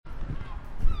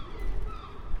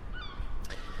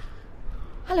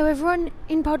Hello everyone,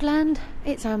 in Podland,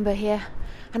 it's Amber here,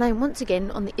 and I'm once again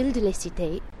on the Ile de la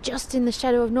Cité, just in the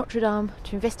shadow of Notre Dame,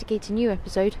 to investigate a new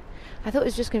episode. I thought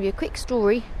it was just going to be a quick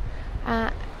story,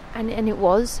 and it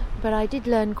was, but I did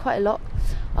learn quite a lot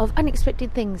of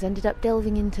unexpected things, ended up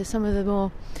delving into some of the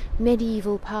more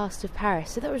medieval past of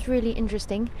Paris, so that was really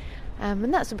interesting,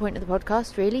 and that's the point of the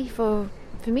podcast, really, for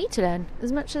me to learn,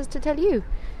 as much as to tell you.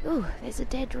 Ooh, there's a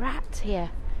dead rat here,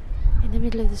 in the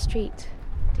middle of the street.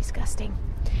 Disgusting.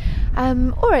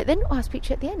 Alright then, I'll speak to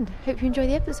you at the end. Hope you enjoy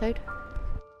the episode.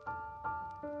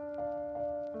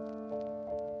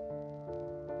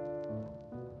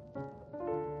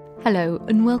 Hello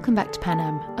and welcome back to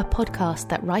Panam, a podcast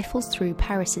that rifles through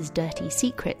Paris's dirty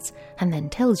secrets and then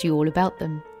tells you all about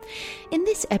them. In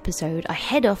this episode, I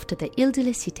head off to the Ile de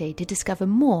la Cité to discover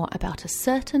more about a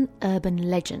certain urban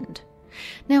legend.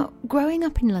 Now, growing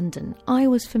up in London, I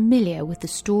was familiar with the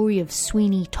story of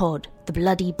Sweeney Todd, the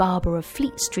bloody barber of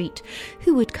Fleet Street,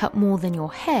 who would cut more than your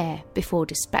hair before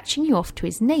dispatching you off to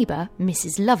his neighbour,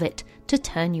 Mrs. Lovett, to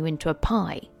turn you into a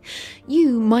pie.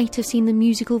 You might have seen the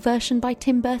musical version by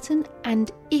Tim Burton,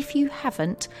 and if you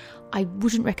haven't, I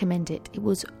wouldn't recommend it. It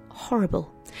was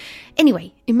horrible.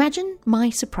 Anyway, imagine my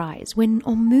surprise when,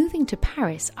 on moving to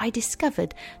Paris, I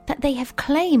discovered that they have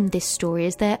claimed this story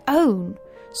as their own.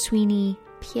 Sweeney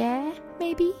Pierre,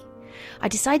 maybe? I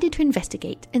decided to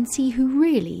investigate and see who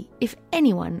really, if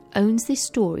anyone, owns this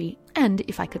story and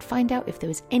if I could find out if there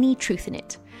was any truth in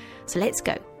it. So let's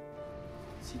go.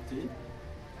 Cité.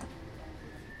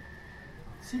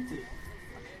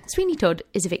 Sweeney Todd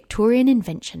is a Victorian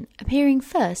invention, appearing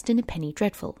first in A Penny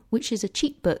Dreadful, which is a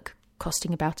cheap book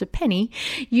costing about a penny,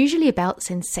 usually about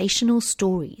sensational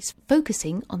stories,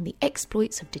 focusing on the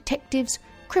exploits of detectives,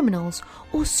 criminals,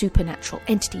 or supernatural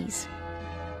entities.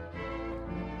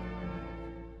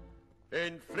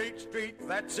 In Fleet Street,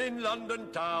 that's in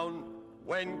London town,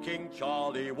 when King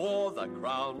Charlie wore the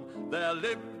crown, there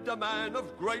lived a man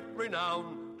of great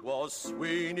renown. 'Twas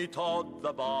Sweeney Todd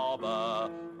the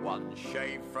barber. One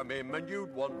shave from him and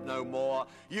you'd want no more.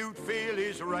 You'd feel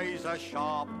his razor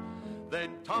sharp,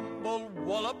 then tumble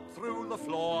wallop through the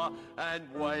floor and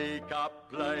wake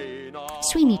up plain off.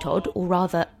 Sweeney Todd, or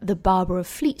rather The Barber of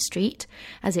Fleet Street,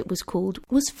 as it was called,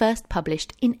 was first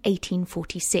published in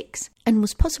 1846 and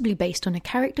was possibly based on a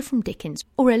character from Dickens,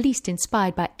 or at least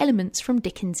inspired by elements from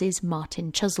Dickens's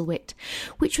Martin Chuzzlewit,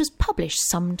 which was published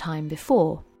some time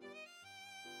before.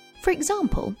 For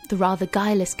example, the rather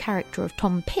guileless character of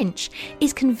Tom Pinch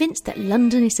is convinced that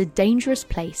London is a dangerous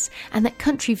place and that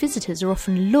country visitors are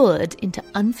often lured into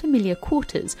unfamiliar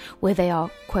quarters where they are,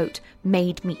 quote,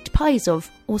 made meat pies of,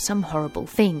 or some horrible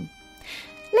thing.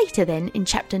 Later then, in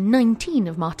chapter 19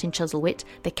 of Martin Chuzzlewit,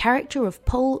 the character of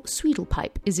Poll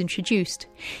Sweedlepipe is introduced.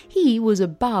 He was a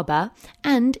barber,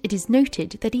 and it is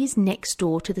noted that he is next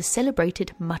door to the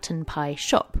celebrated mutton pie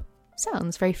shop.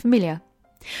 Sounds very familiar.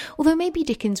 Although maybe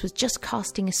Dickens was just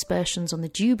casting aspersions on the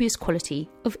dubious quality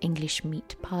of English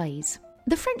meat pies.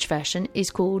 The French version is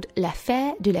called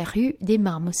L'Affaire de la Rue des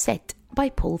Marmosettes by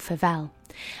Paul Faval,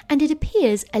 and it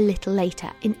appears a little later,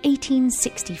 in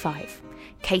 1865.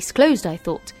 Case closed, I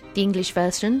thought. The English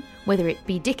version, whether it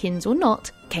be Dickens or not,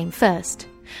 came first.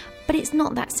 But it's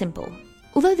not that simple.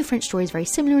 Although the French story is very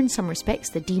similar in some respects,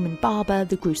 the demon barber,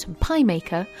 the gruesome pie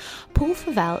maker, Paul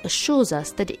Faval assures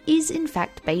us that it is in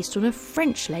fact based on a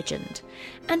French legend.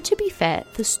 And to be fair,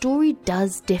 the story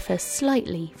does differ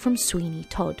slightly from Sweeney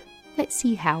Todd. Let's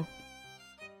see how.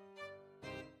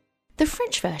 The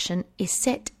French version is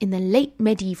set in the late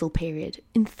medieval period,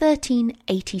 in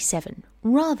 1387,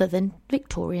 rather than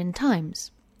Victorian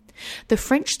times. The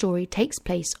French story takes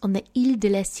place on the Ile de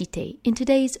la Cité, in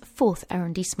today's 4th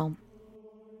arrondissement.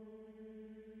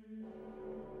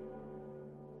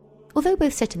 Although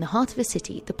both set in the heart of a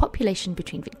city, the population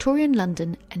between Victorian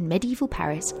London and medieval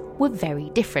Paris were very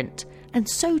different, and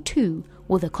so too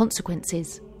were the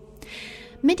consequences.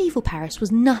 Medieval Paris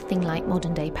was nothing like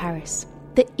modern-day Paris.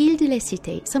 The Ile de la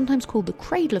Cité, sometimes called the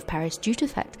Cradle of Paris due to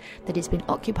the fact that it's been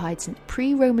occupied since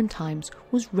pre-Roman times,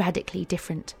 was radically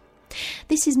different.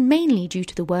 This is mainly due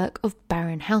to the work of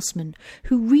Baron Haussmann,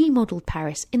 who remodelled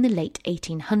Paris in the late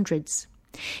 1800s.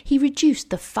 He reduced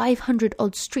the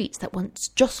 500-odd streets that once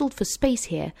jostled for space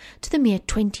here to the mere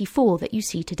 24 that you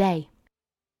see today.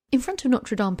 In front of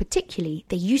Notre Dame particularly,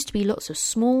 there used to be lots of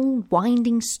small,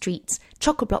 winding streets,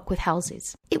 chock-a-block with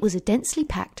houses. It was a densely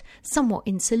packed, somewhat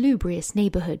insalubrious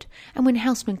neighbourhood, and when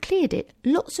Haussmann cleared it,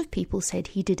 lots of people said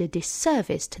he did a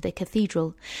disservice to the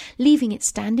cathedral, leaving it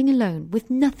standing alone with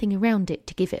nothing around it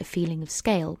to give it a feeling of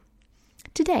scale.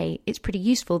 Today, it's pretty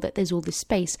useful that there's all this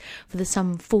space for the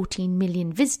some 14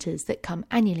 million visitors that come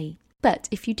annually. But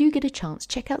if you do get a chance,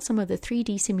 check out some of the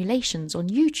 3D simulations on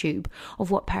YouTube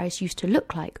of what Paris used to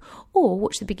look like, or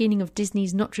watch the beginning of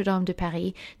Disney's Notre Dame de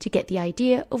Paris to get the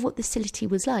idea of what the city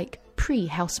was like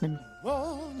pre-Haussmann.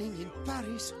 Morning in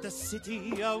Paris, the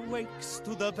city awakes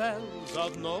to the bells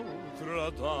of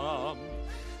Notre Dame.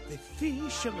 The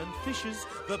fisherman fishes,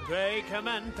 the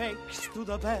bakerman bakes to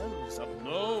the bells of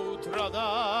Notre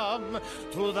Dame.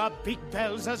 To the big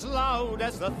bells as loud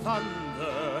as the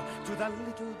thunder, to the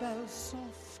little bells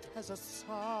soft as a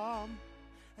psalm.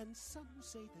 And some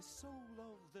say the soul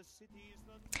of the city is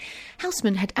the...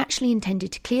 Haussmann had actually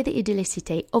intended to clear the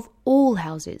Idélicité of all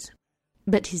houses,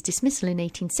 but his dismissal in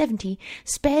 1870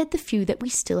 spared the few that we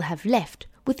still have left,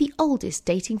 with the oldest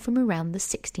dating from around the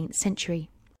 16th century.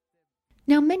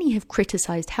 Now, many have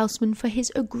criticised Haussmann for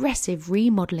his aggressive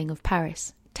remodelling of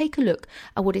Paris. Take a look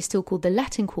at what is still called the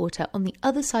Latin Quarter on the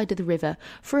other side of the river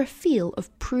for a feel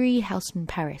of pre-Haussmann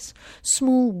Paris.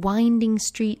 Small, winding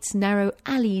streets, narrow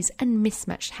alleys and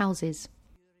mismatched houses.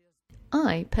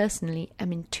 I, personally,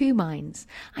 am in two minds.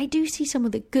 I do see some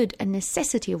of the good and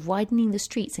necessity of widening the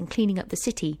streets and cleaning up the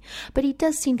city, but he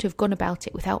does seem to have gone about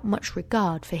it without much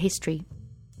regard for history.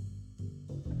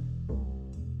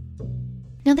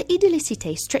 Now, the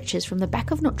Idélicité stretches from the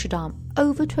back of Notre Dame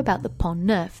over to about the Pont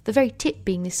Neuf, the very tip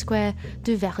being the square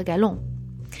de Vert-Galon.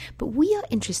 But we are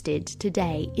interested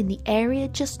today in the area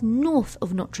just north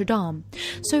of Notre Dame,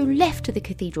 so left of the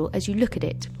cathedral as you look at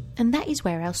it, and that is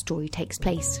where our story takes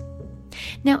place.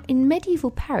 Now, in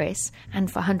medieval Paris, and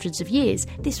for hundreds of years,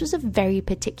 this was a very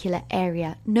particular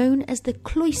area known as the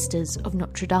cloisters of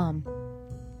Notre Dame.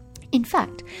 In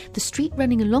fact, the street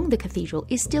running along the cathedral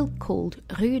is still called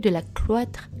Rue de la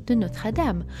Cloître de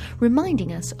Notre-Dame,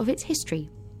 reminding us of its history.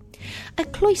 A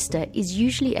cloister is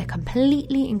usually a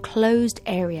completely enclosed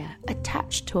area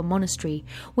attached to a monastery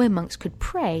where monks could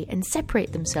pray and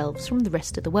separate themselves from the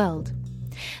rest of the world.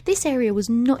 This area was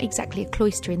not exactly a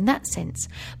cloister in that sense,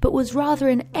 but was rather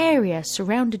an area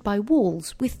surrounded by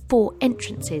walls with 4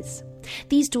 entrances.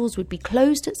 These doors would be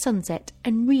closed at sunset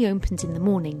and reopened in the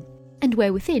morning, and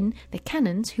where within the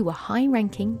canons, who were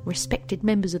high-ranking, respected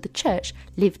members of the church,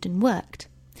 lived and worked.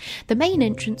 The main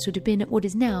entrance would have been at what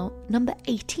is now number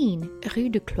 18, Rue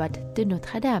de Cloître de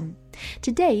Notre-Dame.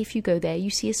 Today, if you go there,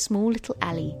 you see a small little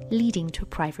alley leading to a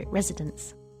private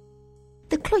residence.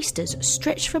 The cloisters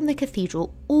stretched from the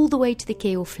cathedral all the way to the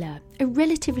Quai aux Fleurs, a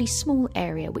relatively small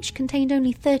area which contained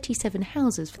only 37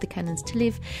 houses for the canons to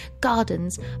live,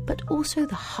 gardens, but also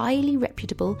the highly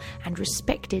reputable and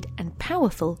respected and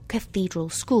powerful cathedral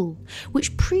school,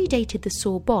 which predated the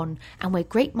Sorbonne and where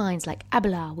great minds like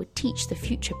Abelard would teach the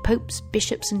future popes,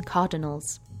 bishops and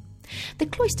cardinals. The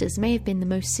cloisters may have been the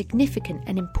most significant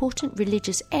and important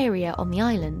religious area on the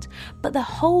island, but the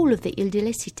whole of the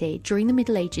Île-de-la-Cité during the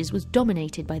Middle Ages was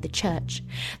dominated by the church.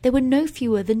 There were no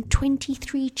fewer than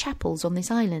 23 chapels on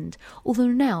this island, although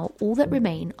now all that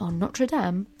remain are Notre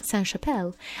Dame,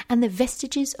 Sainte-Chapelle, and the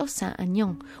vestiges of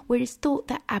Saint-Aignan, where it is thought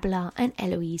that Abelard and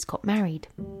Héloïse got married.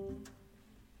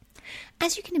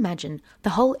 As you can imagine,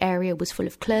 the whole area was full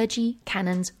of clergy,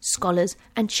 canons, scholars,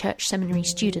 and church seminary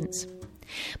students.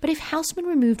 But if Haussmann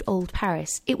removed old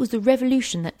Paris, it was the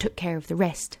Revolution that took care of the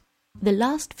rest. The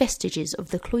last vestiges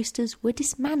of the cloisters were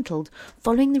dismantled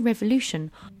following the Revolution,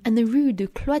 and the Rue de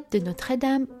Cloître de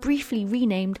Notre-Dame briefly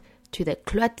renamed to the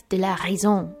Cloître de la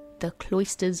Raison, the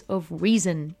Cloisters of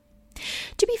Reason.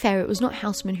 To be fair, it was not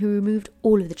Haussmann who removed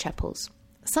all of the chapels.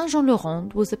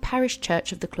 Saint-Jean-le-Rond was the parish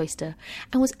church of the cloister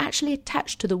and was actually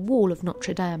attached to the wall of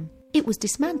Notre Dame. It was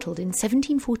dismantled in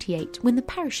 1748 when the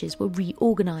parishes were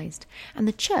reorganised, and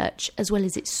the church, as well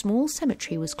as its small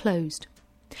cemetery, was closed.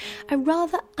 A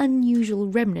rather unusual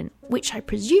remnant, which I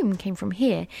presume came from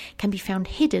here, can be found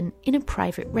hidden in a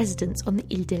private residence on the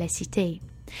Île-de-la-Cité.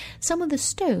 Some of the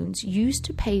stones used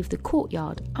to pave the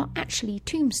courtyard are actually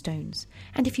tombstones,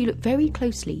 and if you look very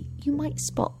closely, you might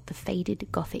spot the faded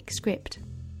Gothic script.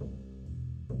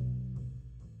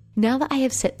 Now that I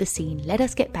have set the scene, let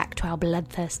us get back to our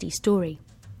bloodthirsty story.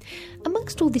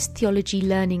 Amongst all this theology,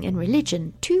 learning and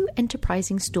religion, 2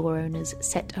 enterprising store owners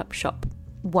set up shop.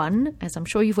 One, as I'm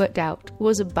sure you've worked out,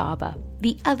 was a barber,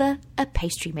 the other a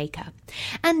pastry maker.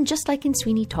 And just like in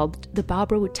Sweeney Todd, the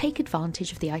barber would take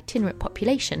advantage of the itinerant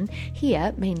population,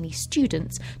 here mainly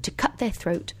students, to cut their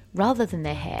throat rather than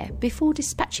their hair before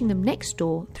dispatching them next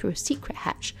door through a secret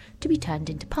hatch to be turned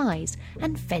into pies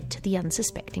and fed to the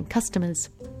unsuspecting customers.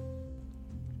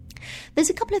 There's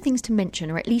a couple of things to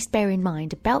mention, or at least bear in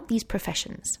mind, about these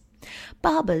professions.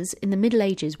 Barbers in the Middle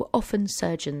Ages were often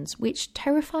surgeons, which,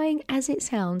 terrifying as it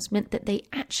sounds, meant that they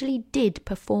actually did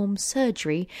perform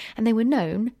surgery, and they were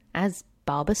known as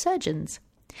barber surgeons.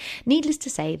 Needless to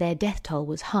say, their death toll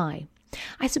was high.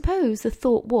 I suppose the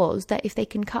thought was that if they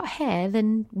can cut hair,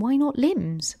 then why not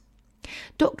limbs?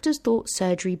 Doctors thought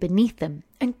surgery beneath them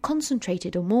and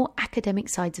concentrated on more academic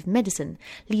sides of medicine,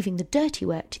 leaving the dirty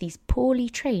work to these poorly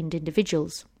trained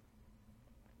individuals.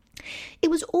 It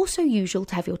was also usual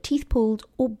to have your teeth pulled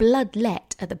or blood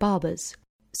let at the barber's.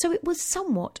 So it was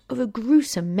somewhat of a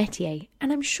gruesome métier,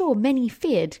 and I'm sure many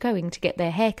feared going to get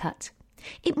their hair cut.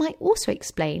 It might also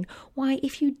explain why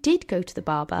if you did go to the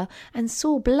barber and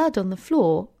saw blood on the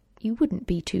floor, you wouldn't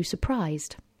be too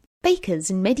surprised. Bakers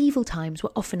in medieval times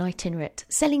were often itinerant,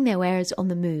 selling their wares on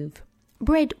the move.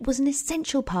 Bread was an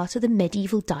essential part of the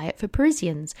medieval diet for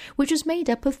Parisians, which was made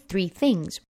up of 3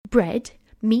 things: bread,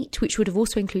 meat, which would have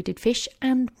also included fish,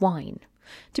 and wine.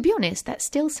 To be honest, that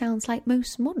still sounds like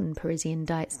most modern Parisian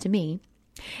diets to me.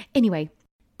 Anyway,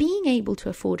 being able to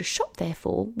afford a shop,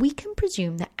 therefore, we can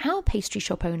presume that our pastry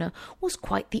shop owner was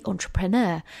quite the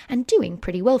entrepreneur and doing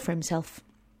pretty well for himself.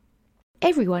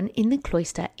 Everyone in the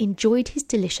cloister enjoyed his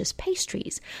delicious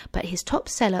pastries, but his top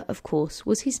seller, of course,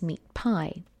 was his meat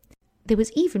pie. There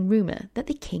was even rumour that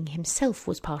the king himself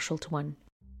was partial to one.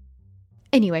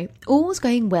 Anyway, all was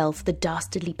going well for the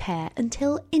dastardly pair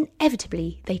until,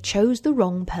 inevitably, they chose the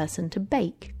wrong person to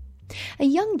bake. A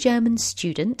young German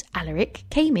student, Alaric,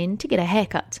 came in to get a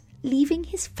haircut, leaving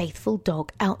his faithful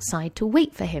dog outside to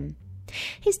wait for him.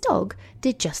 His dog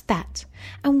did just that,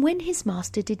 and when his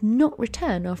master did not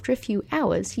return after a few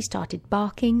hours, he started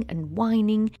barking and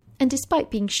whining, and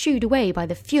despite being shooed away by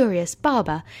the furious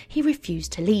barber, he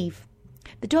refused to leave.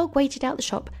 The dog waited out the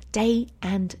shop day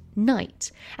and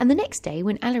night, and the next day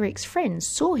when Alaric's friends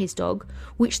saw his dog,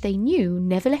 which they knew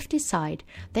never left his side,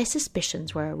 their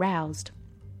suspicions were aroused.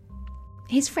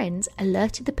 His friends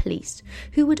alerted the police,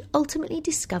 who would ultimately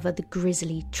discover the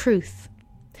grisly truth.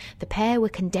 The pair were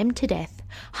condemned to death,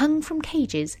 hung from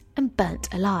cages and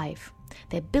burnt alive.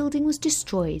 Their building was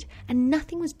destroyed and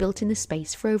nothing was built in the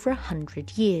space for over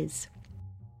 100 years.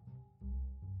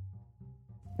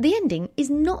 The ending is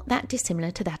not that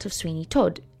dissimilar to that of Sweeney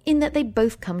Todd, in that they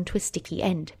both come to a sticky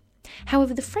end.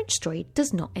 However, the French story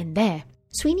does not end there.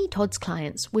 Sweeney Todd's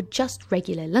clients were just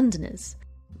regular Londoners.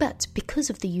 But because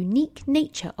of the unique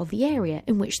nature of the area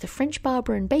in which the French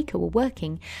barber and baker were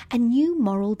working, a new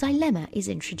moral dilemma is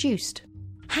introduced.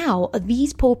 How are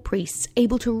these poor priests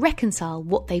able to reconcile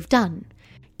what they've done?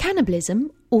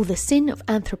 Cannibalism, or the sin of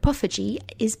anthropophagy,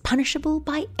 is punishable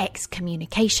by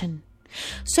excommunication.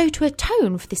 So to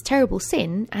atone for this terrible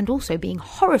sin, and also being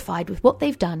horrified with what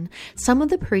they've done, some of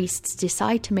the priests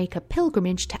decide to make a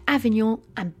pilgrimage to Avignon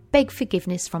and beg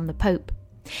forgiveness from the Pope.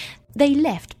 They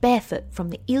left barefoot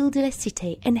from the Ile de la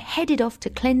Cité and headed off to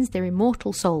cleanse their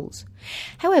immortal souls.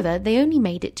 However, they only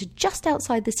made it to just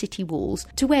outside the city walls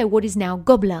to where what is now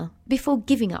Gobelin before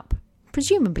giving up.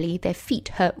 Presumably, their feet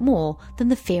hurt more than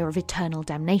the fear of eternal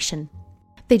damnation.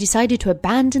 They decided to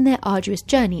abandon their arduous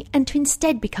journey and to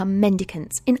instead become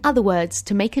mendicants, in other words,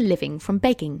 to make a living from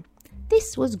begging.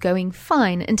 This was going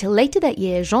fine until later that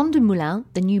year Jean de Moulins,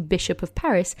 the new Bishop of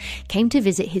Paris, came to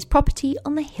visit his property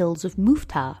on the hills of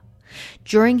Mouffetard.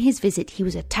 During his visit he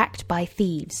was attacked by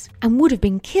thieves and would have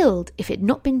been killed if it had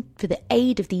not been for the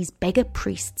aid of these beggar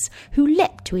priests who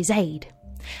leapt to his aid.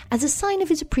 As a sign of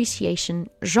his appreciation,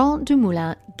 Jean de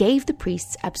Moulins gave the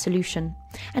priests absolution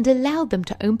and allowed them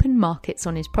to open markets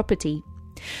on his property.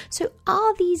 So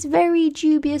are these very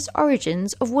dubious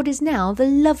origins of what is now the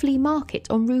lovely market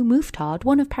on Rue Mouffetard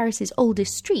one of Paris's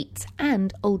oldest streets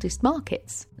and oldest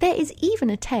markets? There is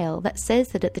even a tale that says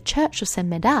that at the church of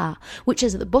Saint-Médard, which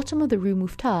is at the bottom of the Rue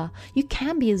Mouffetard, you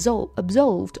can be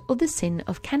absolved of the sin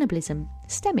of cannibalism,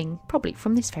 stemming probably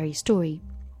from this very story.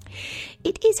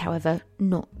 It is, however,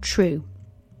 not true.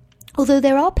 Although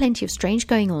there are plenty of strange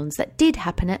going-ons that did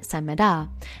happen at Saint-Médard,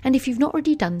 and if you've not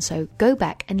already done so, go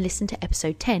back and listen to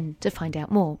episode 10 to find out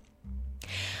more.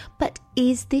 But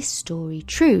is this story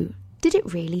true? Did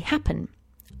it really happen?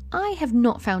 I have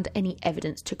not found any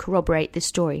evidence to corroborate this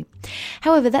story.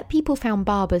 However, that people found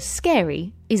barbers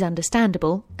scary is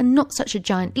understandable, and not such a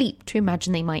giant leap to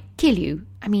imagine they might kill you.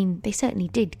 I mean, they certainly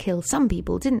did kill some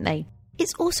people, didn't they?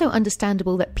 It's also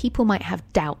understandable that people might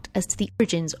have doubt as to the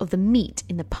origins of the meat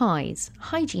in the pies,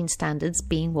 hygiene standards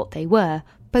being what they were,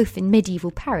 both in medieval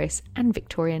Paris and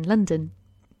Victorian London.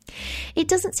 It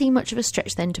doesn't seem much of a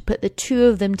stretch then to put the two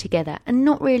of them together, and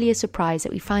not really a surprise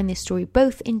that we find this story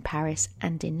both in Paris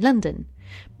and in London.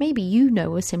 Maybe you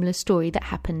know a similar story that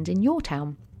happened in your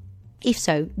town. If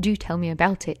so, do tell me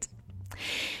about it.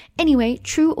 Anyway,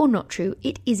 true or not true,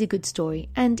 it is a good story,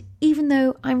 and even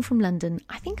though I'm from London,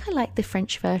 I think I like the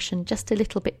French version just a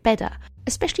little bit better,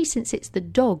 especially since it's the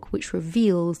dog which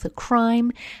reveals the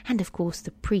crime and of course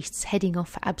the priests heading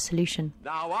off for absolution.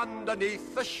 Now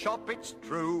underneath the shop, it's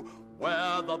true,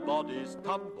 where the bodies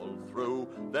tumble through,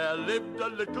 there lived a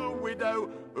little widow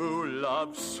who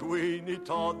loved Sweeney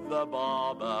Todd the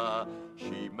barber.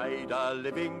 She made a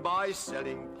living by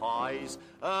selling pies.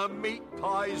 Her meat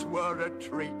pies were a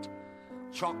treat,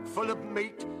 chock full of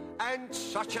meat and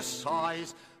such a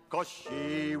size, 'cause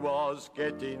she was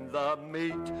getting the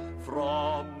meat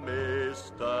from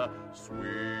Mr.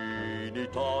 Sweeney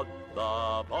Todd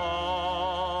the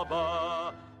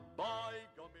barber.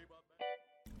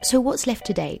 So what's left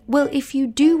today? Well, if you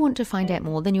do want to find out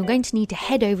more, then you're going to need to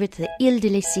head over to the Ile de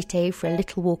la Cité for a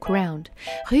little walk around.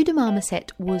 Rue de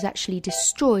Marmoset was actually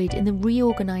destroyed in the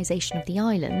reorganisation of the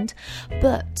island,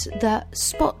 but the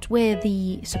spot where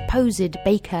the supposed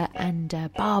baker and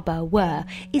barber were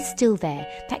is still there.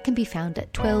 That can be found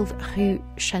at 12 Rue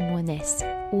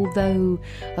Chanoinesse. Although,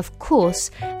 of course,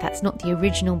 that's not the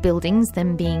original buildings,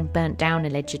 them being burnt down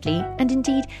allegedly, and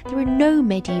indeed there are no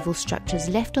medieval structures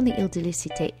left on the Ile de la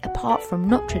Cité apart from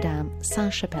Notre Dame,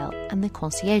 Sainte-Chapelle and the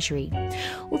Conciergerie.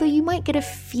 Although you might get a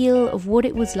feel of what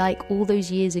it was like all those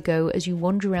years ago as you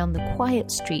wander around the quiet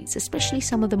streets, especially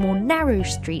some of the more narrow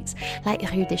streets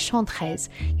like Rue des Chantres.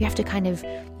 You have to kind of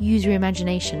use your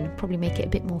imagination, probably make it a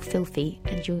bit more filthy,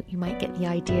 and you might get the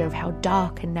idea of how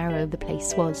dark and narrow the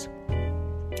place was.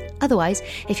 Otherwise,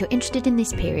 if you're interested in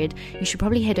this period, you should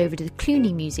probably head over to the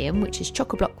Cluny Museum, which is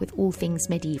chock-a-block with all things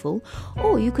medieval,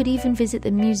 or you could even visit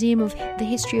the Museum of the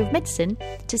History of Medicine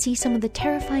to see some of the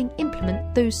terrifying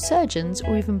implement those surgeons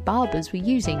or even barbers were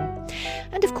using.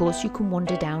 And of course, you can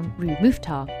wander down Rue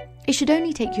Mouffetard. It should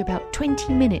only take you about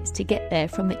 20 minutes to get there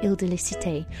from the Ile de la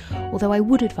Cité, although I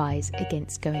would advise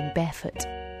against going barefoot.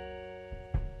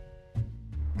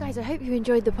 Guys, I hope you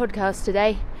enjoyed the podcast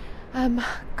today.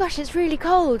 Gosh, it's really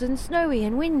cold and snowy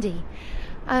and windy.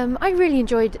 I really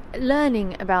enjoyed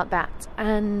learning about that,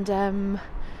 and so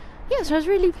I was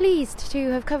really pleased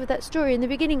to have covered that story. In the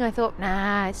beginning I thought,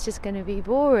 it's just going to be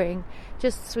boring,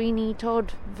 just Sweeney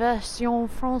Todd version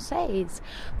française,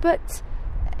 but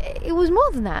it was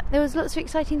more than that. There was lots of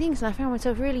exciting things, and I found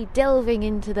myself really delving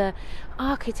into the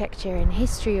architecture and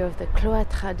history of the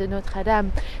Cloître de Notre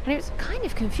Dame, and it was kind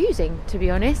of confusing, to be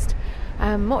honest.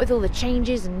 What with all the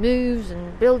changes and moves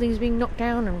and buildings being knocked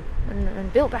down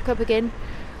and built back up again.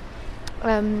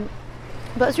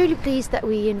 But I was really pleased that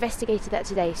we investigated that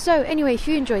today. So anyway, if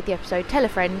you enjoyed the episode, tell a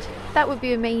friend. That would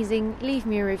be amazing. Leave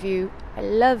me a review. I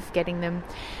love getting them.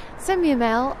 Send me a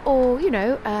mail, or,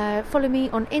 follow me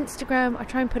on Instagram. I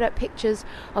try and put up pictures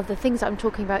of the things that I'm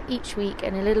talking about each week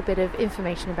and a little bit of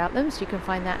information about them, so you can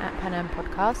find that at Panam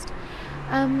Podcast.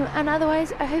 And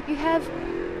otherwise, I hope you have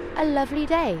a lovely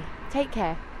day. Take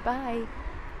care. Bye.